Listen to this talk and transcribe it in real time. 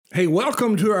Hey,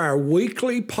 welcome to our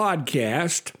weekly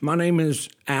podcast. My name is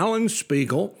Alan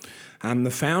Speegle. I'm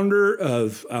the founder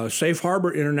of Safe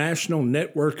Harbor International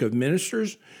Network of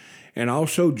Ministers and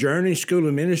also Journey School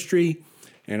of Ministry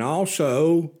and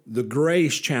also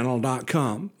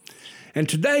thegracechannel.com. And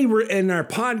today we're in our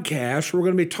podcast, we're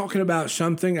going to be talking about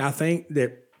something I think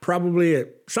that probably at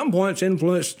some points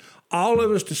influenced all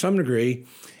of us to some degree,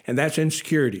 and that's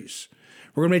insecurities.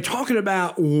 We're going to be talking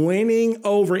about winning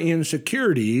over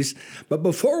insecurities. But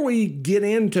before we get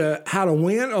into how to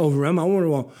win over them, I want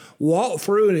to walk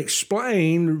through and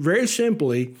explain very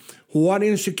simply what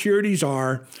insecurities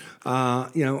are,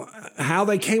 how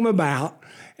they came about.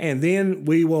 And then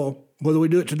we will, whether we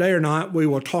do it today or not, we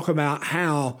will talk about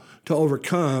how to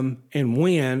overcome and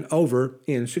win over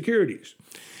insecurities.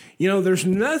 You know, there's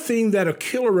nothing that'll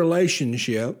kill a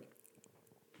relationship,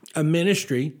 a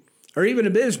ministry, or even a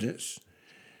business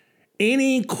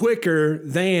any quicker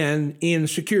than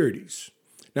insecurities.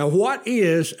 Now, what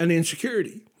is an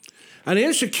insecurity? An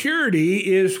insecurity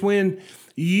is when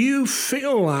you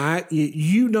feel like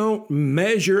you don't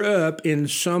measure up in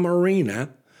some arena,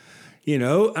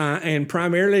 and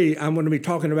primarily I'm going to be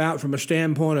talking about from a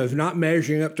standpoint of not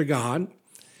measuring up to God.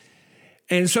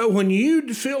 And so when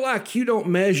you feel like you don't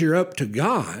measure up to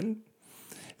God,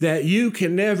 that you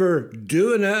can never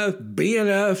do enough, be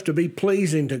enough to be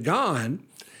pleasing to God,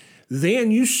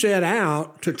 then you set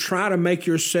out to try to make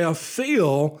yourself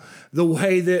feel the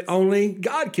way that only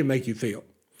God can make you feel.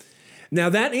 Now,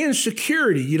 that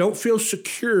insecurity, you don't feel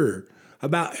secure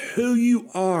about who you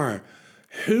are,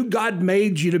 who God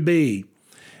made you to be.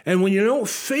 And when you don't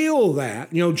feel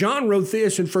that, John wrote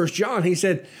this in 1 John. He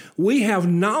said, we have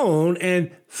known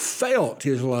and felt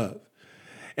his love.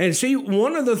 And see,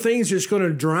 one of the things that's going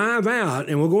to drive out,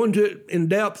 and we'll go into it in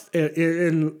depth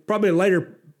in probably a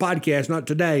later podcast, not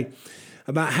today,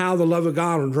 about how the love of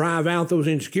God will drive out those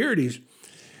insecurities.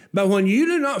 But when you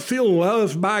do not feel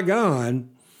loved by God,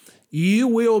 you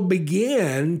will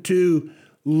begin to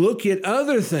look at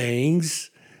other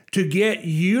things to get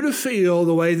you to feel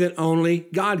the way that only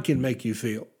God can make you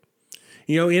feel.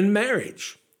 In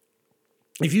marriage,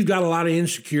 if you've got a lot of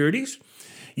insecurities,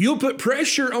 you'll put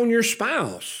pressure on your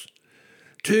spouse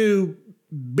to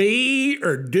be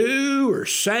or do or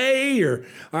say or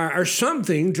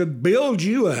something to build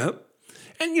you up.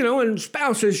 And,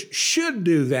 spouses should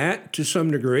do that to some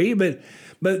degree, but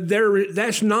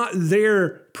that's not their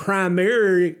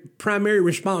primary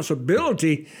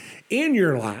responsibility in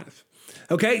your life.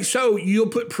 Okay, so you'll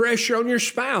put pressure on your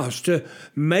spouse to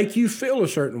make you feel a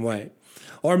certain way.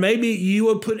 Or maybe you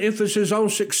will put emphasis on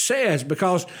success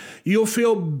because you'll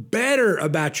feel better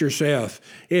about yourself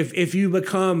if you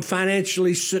become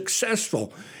financially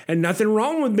successful. And nothing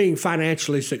wrong with being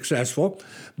financially successful,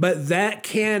 but that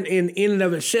can in and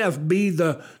of itself be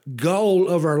the goal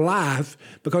of our life,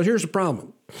 because here's the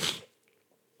problem.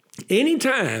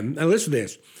 Anytime, now listen to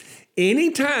this,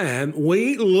 anytime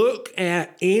we look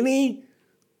at anything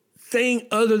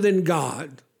other than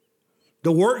God,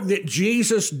 the work that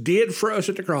Jesus did for us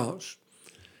at the cross,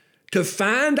 to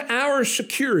find our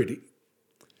security,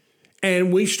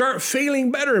 and we start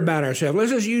feeling better about ourselves.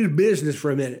 Let's just use business for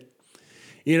a minute.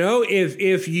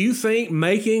 If you think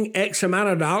making X amount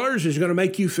of dollars is going to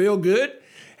make you feel good,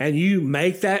 and you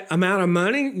make that amount of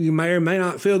money, you may or may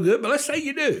not feel good, but let's say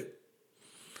you do.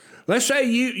 Let's say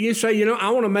you say,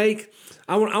 I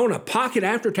want to pocket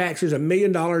after taxes $1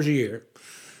 million a year.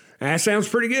 That sounds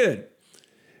pretty good.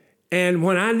 And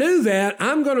when I do that,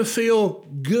 I'm going to feel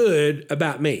good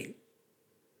about me.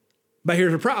 But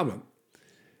here's the problem.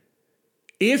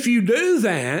 If you do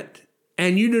that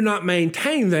and you do not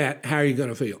maintain that, how are you going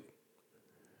to feel?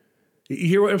 You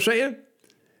hear what I'm saying?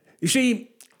 You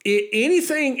see,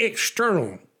 anything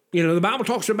external, the Bible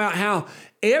talks about how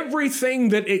everything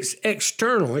that is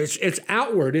external, it's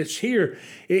outward, it's here.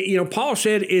 Paul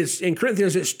said in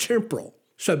Corinthians, it's temporal,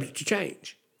 subject to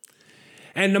change.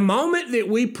 And the moment that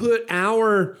we put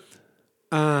our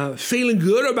feeling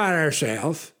good about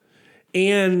ourselves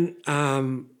in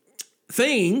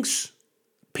things,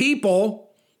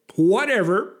 people,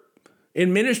 whatever,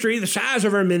 in ministry, the size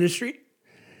of our ministry,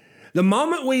 the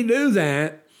moment we do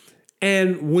that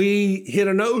and we hit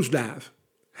a nosedive,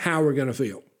 how we're going to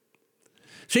feel.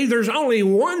 See, there's only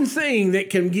one thing that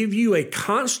can give you a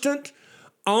constant,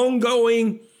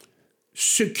 ongoing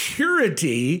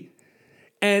security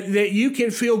and that you can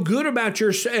feel good about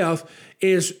yourself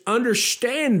is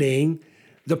understanding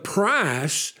the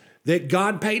price that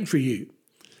God paid for you.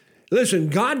 Listen,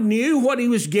 God knew what he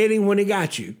was getting when he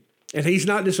got you, and he's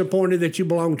not disappointed that you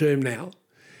belong to him now.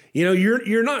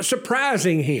 You're not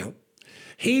surprising him.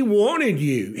 He wanted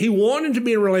you. He wanted to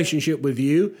be in a relationship with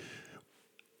you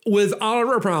with all of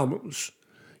our problems.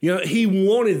 He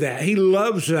wanted that. He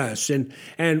loves us. And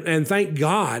thank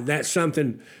God that's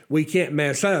something we can't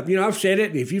mess up. I've said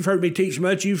it. If you've heard me teach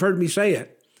much, you've heard me say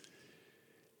it.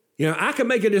 I can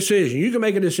make a decision. You can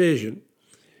make a decision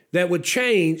that would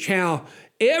change how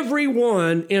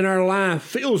everyone in our life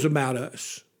feels about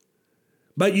us.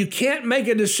 But you can't make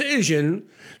a decision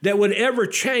that would ever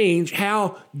change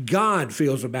how God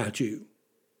feels about you.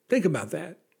 Think about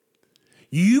that.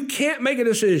 You can't make a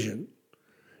decision.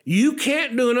 You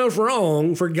can't do enough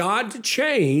wrong for God to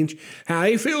change how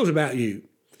he feels about you.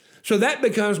 So that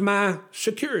becomes my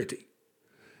security.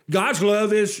 God's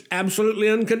love is absolutely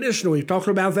unconditional. We've talked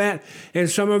about that in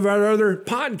some of our other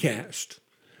podcasts.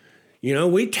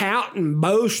 We tout and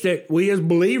boast that we as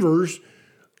believers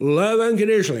love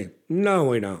unconditionally. No,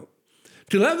 we don't.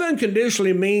 To love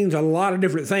unconditionally means a lot of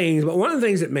different things, but one of the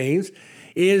things it means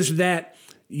is that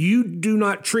you do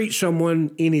not treat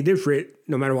someone any different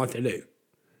no matter what they do.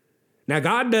 Now,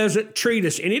 God doesn't treat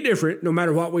us any different no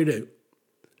matter what we do.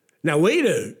 Now, we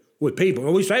do with people.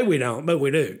 Well, we say we don't, but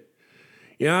we do.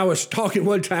 I was talking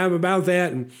one time about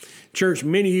that in church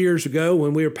many years ago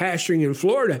when we were pastoring in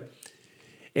Florida.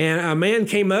 And a man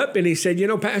came up and he said,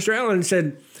 Pastor Allen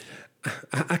said,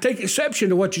 I take exception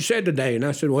to what you said today. And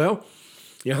I said, well,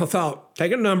 I thought,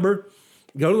 take a number,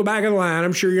 go to the back of the line.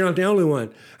 I'm sure you're not the only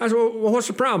one. I said, well, what's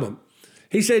the problem?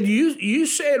 He said, you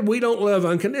said we don't love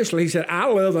unconditionally. He said, I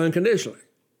love unconditionally.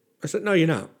 I said, no, you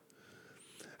don't.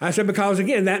 I said, because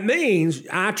again, that means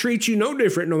I treat you no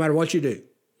different no matter what you do.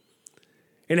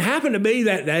 And it happened to be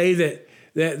that day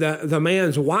that the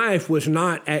man's wife was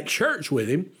not at church with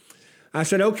him. I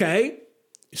said, okay,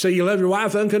 so you love your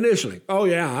wife unconditionally? Oh,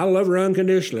 yeah, I love her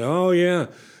unconditionally. Oh, yeah.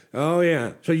 Oh,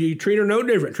 yeah. So you treat her no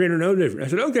different, I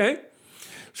said, okay.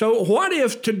 So what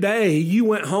if today you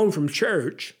went home from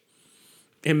church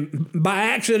and by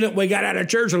accident we got out of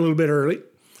church a little bit early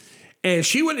and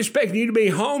she wasn't expecting you to be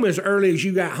home as early as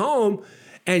you got home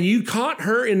and you caught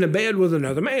her in the bed with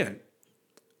another man?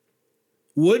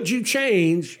 Would you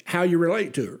change how you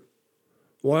relate to her?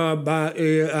 Well, but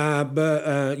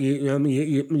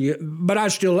I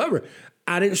still love her.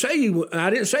 I didn't say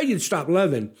you'd stop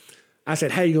loving. I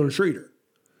said, how are you going to treat her?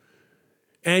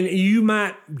 And you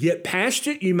might get past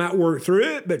it. You might work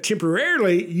through it. But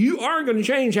temporarily, you are going to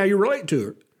change how you relate to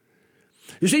her.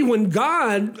 You see, when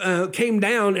God came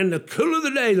down in the cool of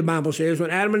the day, the Bible says, when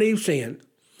Adam and Eve sinned,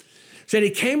 said he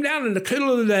came down in the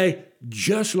cool of the day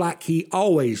just like he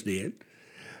always did,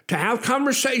 to have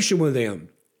conversation with them,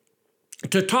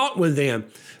 to talk with them.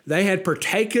 They had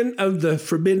partaken of the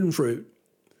forbidden fruit.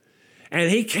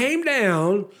 And he came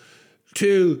down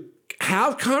to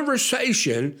have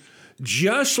conversation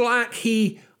just like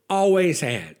he always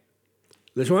had.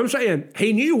 That's what I'm saying.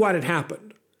 He knew what had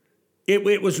happened.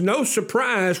 It was no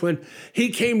surprise when he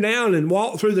came down and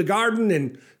walked through the garden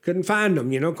and couldn't find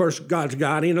them. Of course, God's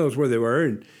God. He knows where they were.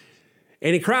 And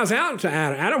he cries out to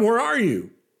Adam, Adam, where are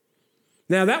you?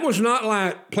 Now, that was not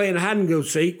like playing hide and go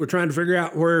seek. We're trying to figure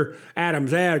out where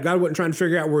Adam's at. God wasn't trying to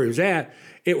figure out where he was at.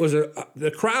 It was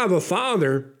the cry of a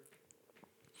father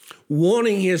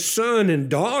wanting his son and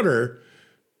daughter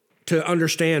to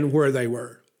understand where they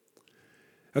were.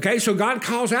 Okay, so God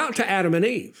calls out to Adam and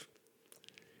Eve.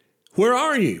 Where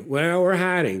are you? Well, we're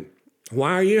hiding.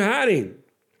 Why are you hiding?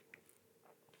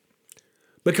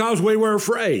 Because we were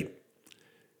afraid.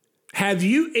 Have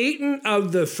you eaten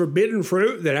of the forbidden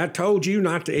fruit that I told you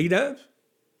not to eat of?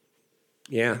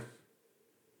 Yeah.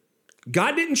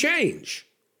 God didn't change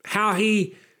how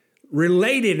he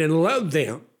related and loved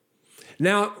them.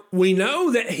 Now, we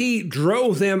know that he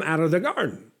drove them out of the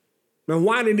garden. Now,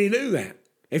 why did he do that?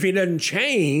 If he doesn't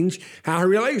change how he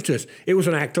relates to us, it was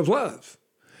an act of love.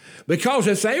 Because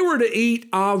if they were to eat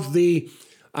of the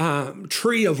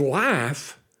tree of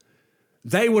life,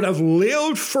 they would have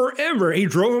lived forever. He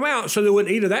drove them out so they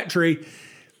wouldn't eat of that tree.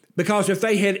 Because if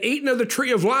they had eaten of the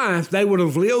tree of life, they would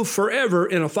have lived forever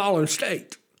in a fallen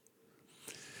state.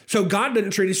 So God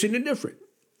didn't treat us any different.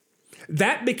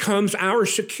 That becomes our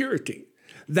security.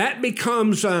 That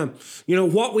becomes,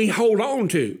 what we hold on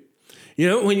to.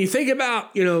 When you think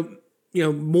about,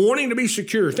 wanting to be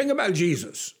secure, think about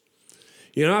Jesus.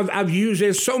 I've used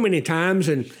this so many times,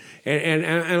 and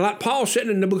like Paul said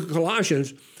in the book of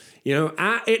Colossians,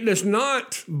 it does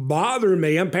not bother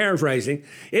me. I'm paraphrasing.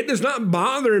 It does not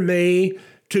bother me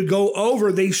to go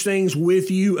over these things with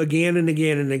you again and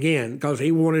again and again, because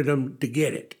he wanted them to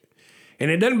get it. And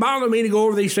it doesn't bother me to go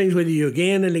over these things with you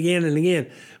again and again and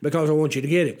again, because I want you to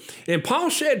get it. And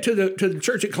Paul said to the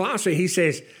church at Colossae, he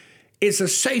says, it's a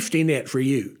safety net for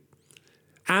you.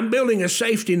 I'm building a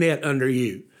safety net under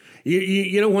you.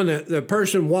 You know, when the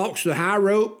person walks the high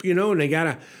rope, you know, and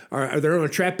or they're on a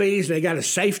trapeze, and they got a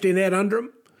safety net under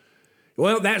them.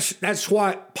 Well, that's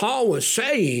what Paul was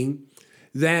saying,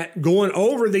 that going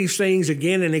over these things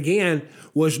again and again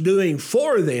was doing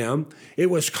for them. It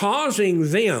was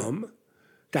causing them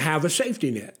to have a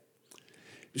safety net.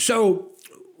 So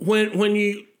when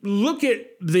you look at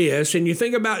this and you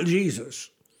think about Jesus,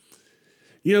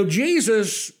 you know,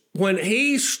 Jesus, when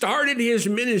he started his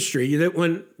ministry, that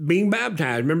when being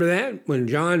baptized, remember that? When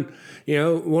John, you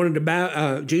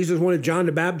know, Jesus wanted John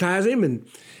to baptize him,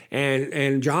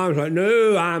 and John was like,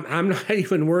 no, I'm not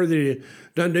even worthy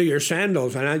to undo your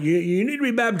sandals. And you need to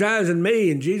be baptized in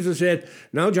me. And Jesus said,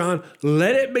 no, John,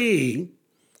 let it be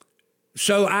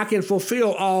so I can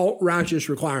fulfill all righteous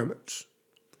requirements.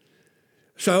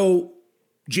 So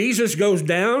Jesus goes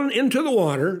down into the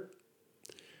water.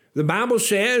 The Bible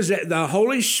says that the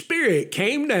Holy Spirit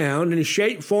came down in the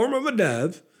shape form of a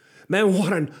dove. Man,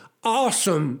 what an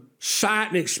awesome sight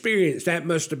and experience that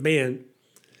must have been.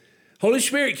 Holy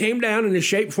Spirit came down in the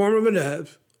shape form of a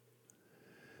dove.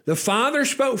 The Father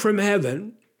spoke from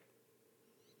heaven,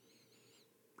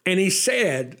 and he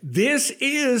said, this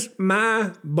is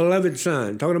my beloved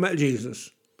Son, talking about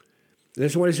Jesus.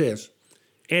 This is what he says,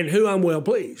 and who I'm well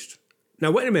pleased.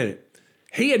 Now, wait a minute.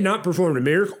 He had not performed a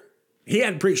miracle. He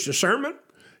hadn't preached a sermon.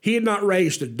 He had not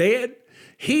raised the dead.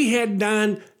 He had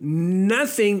done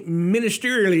nothing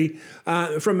ministerially,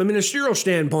 from a ministerial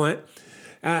standpoint.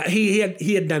 He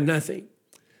had done nothing.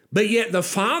 But yet the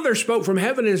Father spoke from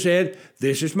heaven and said,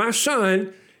 this is my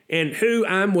Son, in who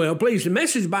I'm well pleased. The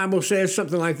Message Bible says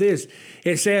something like this.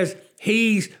 It says,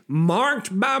 he's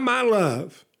marked by my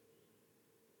love.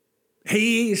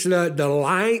 He's the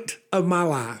delight of my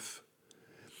life.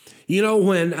 You know,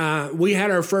 when we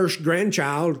had our first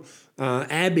grandchild,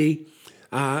 Abby,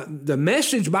 the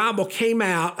Message Bible came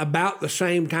out about the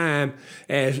same time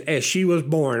as she was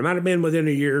born. It might have been within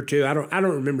a year or two. I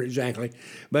don't remember exactly,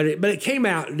 but it came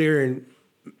out during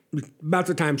about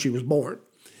the time she was born.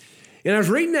 And I was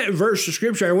reading that verse of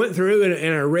scripture. I went through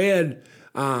and I read.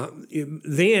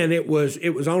 Then it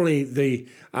was only the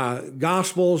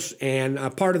Gospels and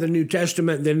part of the New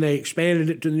Testament. Then they expanded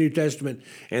it to the New Testament,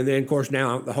 and then of course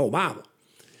now the whole Bible.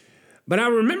 But I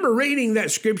remember reading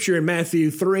that scripture in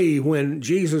Matthew 3 when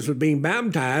Jesus was being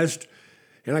baptized.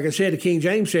 And like I said, the King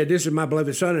James said, this is my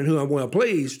beloved Son in whom I'm well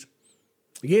pleased.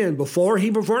 Again, before he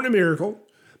performed a miracle,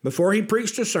 before he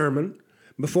preached a sermon,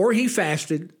 before he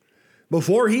fasted,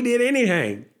 before he did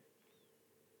anything,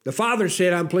 the Father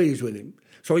said, I'm pleased with him.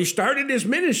 So he started his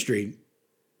ministry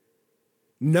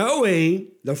knowing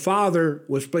the Father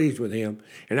was pleased with him.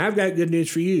 And I've got good news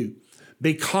for you.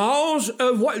 Because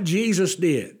of what Jesus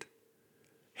did,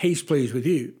 he's pleased with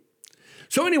you.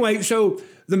 So anyway, so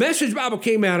the Message Bible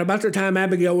came out about the time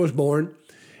Abigail was born,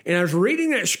 and I was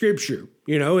reading that scripture,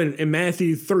 you know, in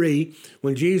Matthew 3,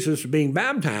 when Jesus was being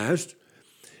baptized,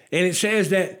 and it says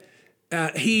that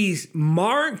he's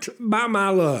marked by my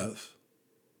love.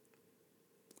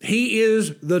 He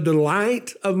is the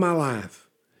delight of my life.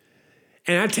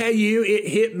 And I tell you, it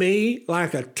hit me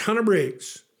like a ton of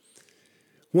bricks.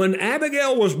 When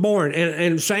Abigail was born,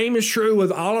 and same is true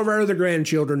with all of our other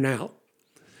grandchildren now,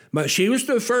 but she was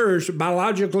the first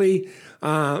biologically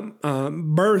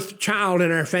birthed child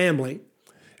in our family.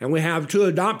 And we have 2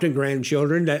 adopted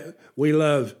grandchildren that we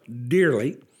love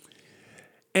dearly.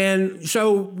 And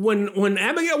so when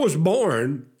Abigail was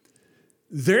born,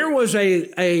 there was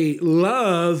a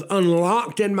love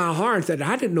unlocked in my heart that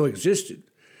I didn't know existed.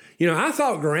 You know, I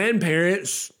thought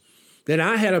grandparents that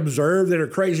I had observed that are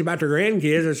crazy about their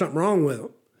grandkids, there's something wrong with them.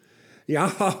 Yeah, I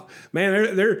thought,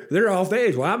 man, they're off the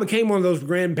edge. Well, I became one of those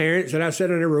grandparents that I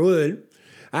said I never would.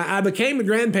 I became the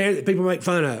grandparent that people make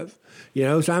fun of. You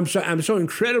know, so I'm so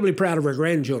incredibly proud of our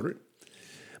grandchildren.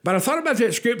 But I thought about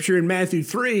that scripture in Matthew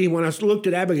 3 when I looked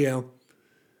at Abigail,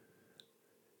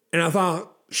 and I thought,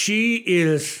 she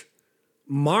is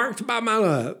marked by my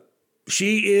love.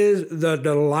 She is the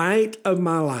delight of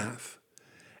my life.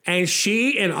 And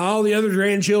she and all the other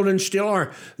grandchildren still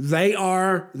are. They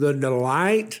are the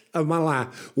delight of my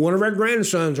life. One of our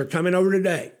grandsons are coming over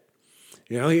today.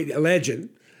 You know, Legend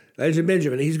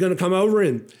Benjamin. He's going to come over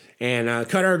and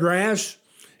cut our grass.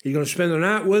 He's going to spend the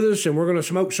night with us, and we're going to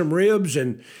smoke some ribs,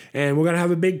 and we're going to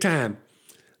have a big time.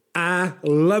 I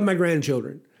love my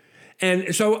grandchildren.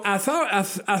 And so I thought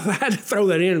I had to throw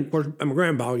that in. Of course, I'm a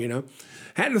grandpa, you know.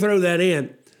 Had to throw that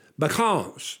in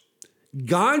because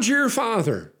God your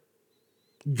Father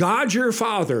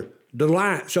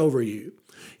delights over you.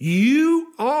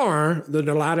 You are the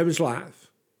delight of his life.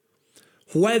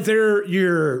 Whether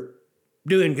you're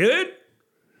doing good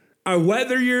or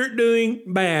whether you're doing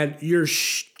bad, you're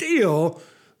still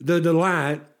the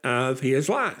delight of his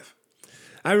life.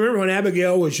 I remember when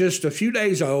Abigail was just a few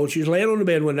days old, she was laying on the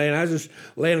bed one day, and I was just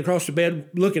laying across the bed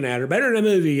looking at her, better than a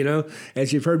movie,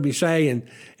 as you've heard me say.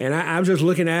 And I was just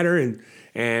looking at her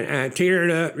and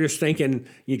tearing up, just thinking,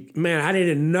 man, I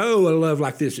didn't know a love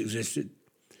like this existed.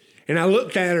 And I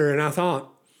looked at her and I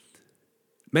thought,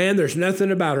 man, there's nothing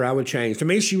about her I would change. To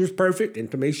me, she was perfect, and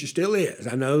to me, she still is.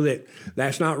 I know that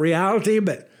that's not reality,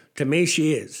 but to me,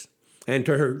 she is. And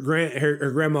to her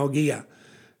grandma Gia,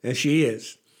 and she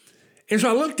is. And so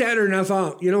I looked at her and I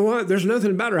thought, you know what? There's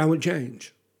nothing about her I would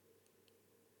change.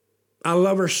 I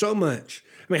love her so much.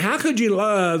 I mean, how could you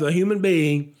love a human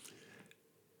being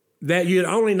that you'd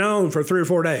only known for 3 or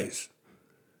 4 days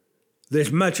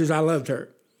as much as I loved her?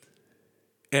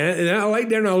 And I laid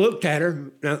there and I looked at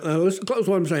her. Now, listen close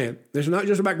to what I'm saying. This is not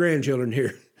just about grandchildren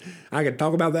here. I could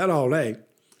talk about that all day.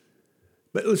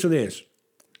 But listen to this.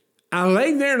 I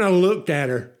laid there and I looked at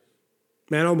her.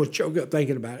 Man, I almost choked up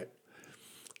thinking about it.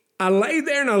 I laid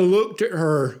there and I looked at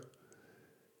her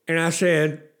and I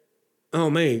said, oh,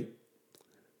 me,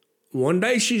 one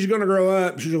day she's going to grow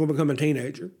up. She's going to become a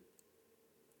teenager.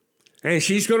 And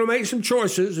she's going to make some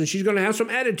choices and she's going to have some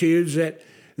attitudes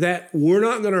that we're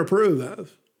not going to approve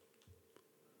of.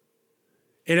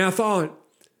 And I thought,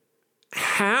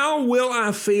 how will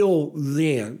I feel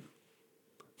then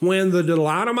when the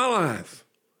delight of my life,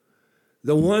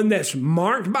 the one that's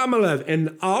marked by my love,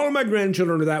 and all of my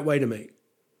grandchildren are that way to me,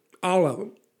 all of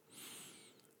them.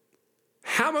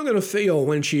 How am I going to feel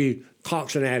when she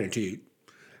talks an attitude?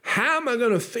 How am I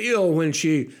going to feel when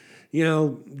she,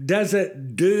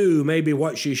 doesn't do maybe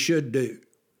what she should do?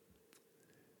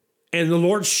 And the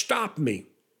Lord stopped me.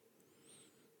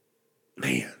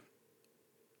 Man.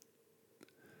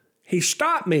 He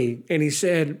stopped me and he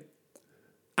said,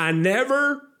 I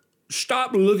never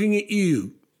stopped looking at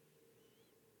you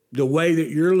the way that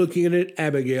you're looking at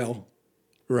Abigail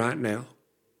right now.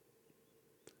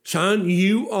 Son,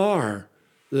 you are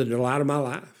the delight of my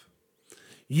life.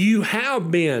 You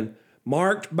have been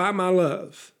marked by my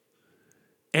love.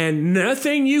 And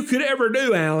nothing you could ever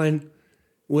do, Alan,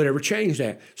 would ever change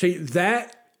that. See,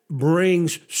 that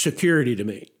brings security to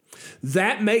me.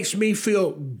 That makes me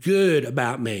feel good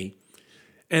about me.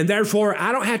 And therefore,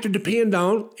 I don't have to depend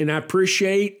on, and I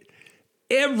appreciate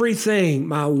everything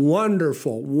my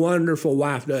wonderful, wonderful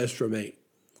wife does for me.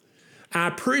 I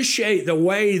appreciate the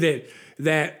way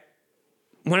that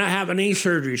when I have a knee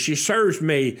surgery, she serves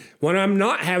me. When I'm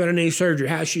not having a knee surgery,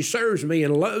 how she serves me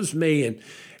and loves me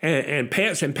and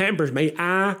pets and pampers me.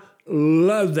 I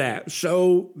love that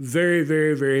so very,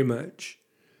 very, very much.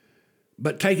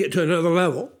 But take it to another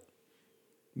level.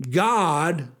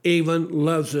 God even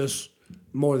loves us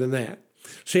more than that.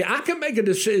 See, I can make a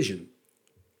decision.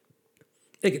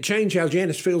 It could change how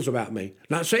Janice feels about me.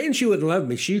 Not saying she wouldn't love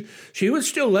me. She would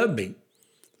still love me.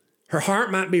 Her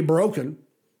heart might be broken,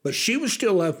 but she would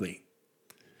still love me.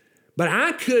 But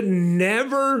I could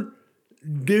never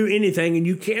do anything, and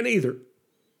you can't either,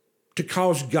 to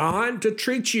cause God to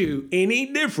treat you any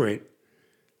different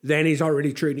than he's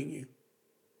already treating you.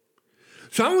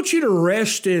 So I want you to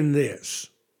rest in this.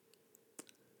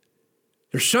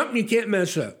 There's something you can't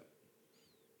mess up,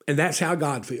 and that's how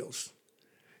God feels.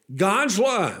 God's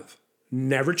love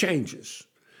never changes.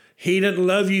 He doesn't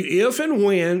love you if and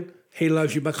when. He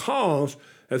loves you because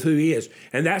of who he is.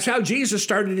 And that's how Jesus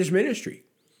started his ministry.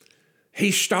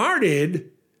 He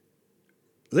started,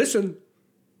 listen,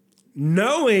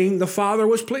 knowing the Father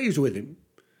was pleased with him.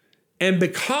 And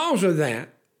because of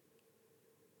that,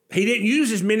 he didn't use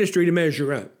his ministry to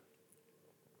measure up.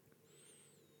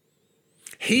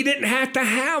 He didn't have to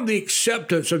have the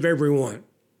acceptance of everyone.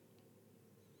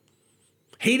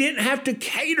 He didn't have to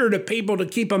cater to people to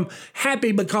keep them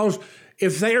happy because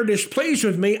if they're displeased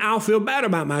with me, I'll feel bad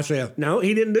about myself. No,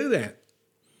 he didn't do that.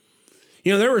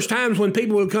 There was times when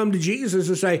people would come to Jesus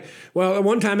and say, well, at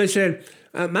one time they said,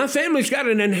 my family's got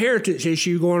an inheritance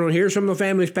issue going on here. Some of the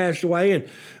families passed away and,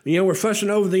 we're fussing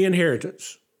over the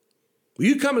inheritance. Will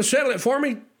you come and settle it for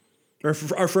me or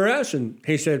for us? And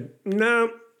he said, no,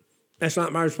 that's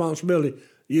not my responsibility.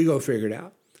 You go figure it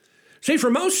out. See,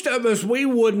 for most of us, we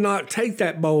would not take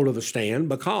that bold of a stand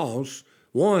because,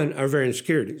 one, our very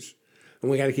insecurities,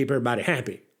 and we got to keep everybody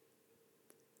happy.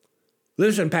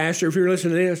 Listen, Pastor, if you're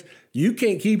listening to this, you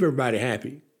can't keep everybody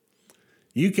happy.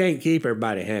 You can't keep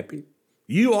everybody happy.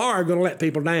 You are going to let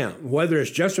people down, whether it's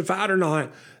justified or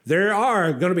not. They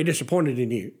are going to be disappointed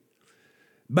in you.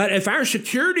 But if our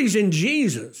security's in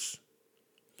Jesus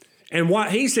and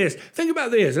what he says, think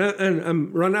about this, and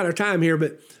I'm running out of time here,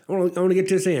 but I want to get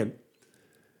this in.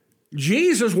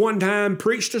 Jesus one time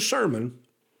preached a sermon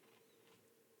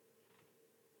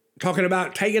talking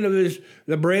about taking of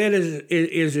the bread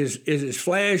is his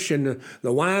flesh, and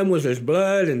the wine was his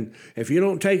blood, and if you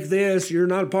don't take this, you're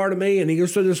not a part of me. And he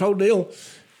goes through this whole deal.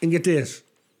 And get this,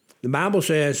 the Bible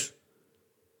says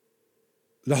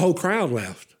the whole crowd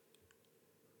left.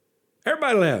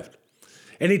 Everybody left.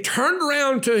 And he turned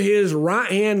around to his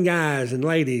right-hand guys and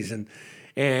ladies and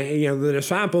the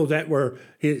disciples that were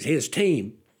his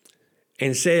team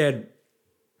and said,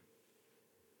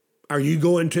 "Are you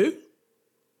going too?"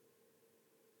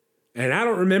 And I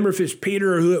don't remember if it's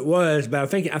Peter or who it was, but I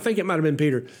think it might have been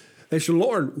Peter. They said,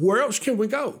 "Lord, where else can we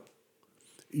go?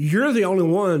 You're the only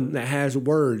one that has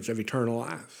words of eternal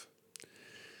life."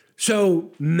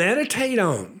 So meditate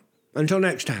on, until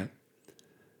next time,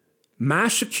 my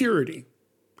security.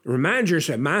 Remind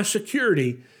yourself, my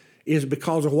security is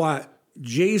because of what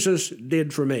Jesus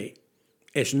did for me.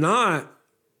 It's not,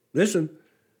 listen,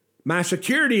 my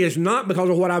security is not because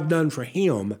of what I've done for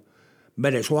him,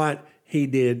 but it's what he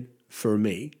did for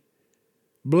me.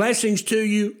 Blessings to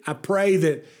you. I pray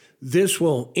that this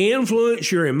will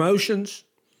influence your emotions,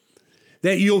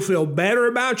 that you'll feel better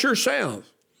about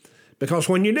yourself. Because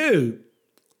when you do,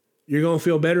 you're going to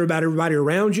feel better about everybody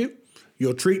around you.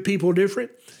 You'll treat people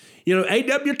different. You know,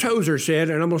 A.W. Tozer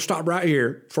said, and I'm going to stop right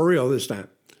here for real this time.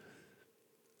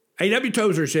 A.W.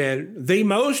 Tozer said, the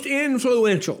most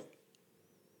influential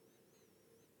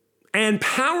and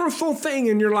powerful thing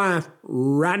in your life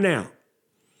right now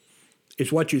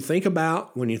is what you think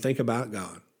about when you think about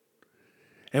God.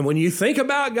 And when you think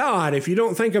about God, if you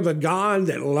don't think of a God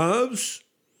that loves,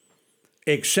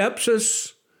 accepts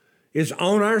us, is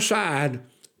on our side,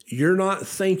 you're not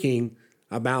thinking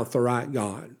about the right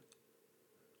God.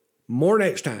 More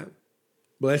next time.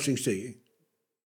 Blessings to you.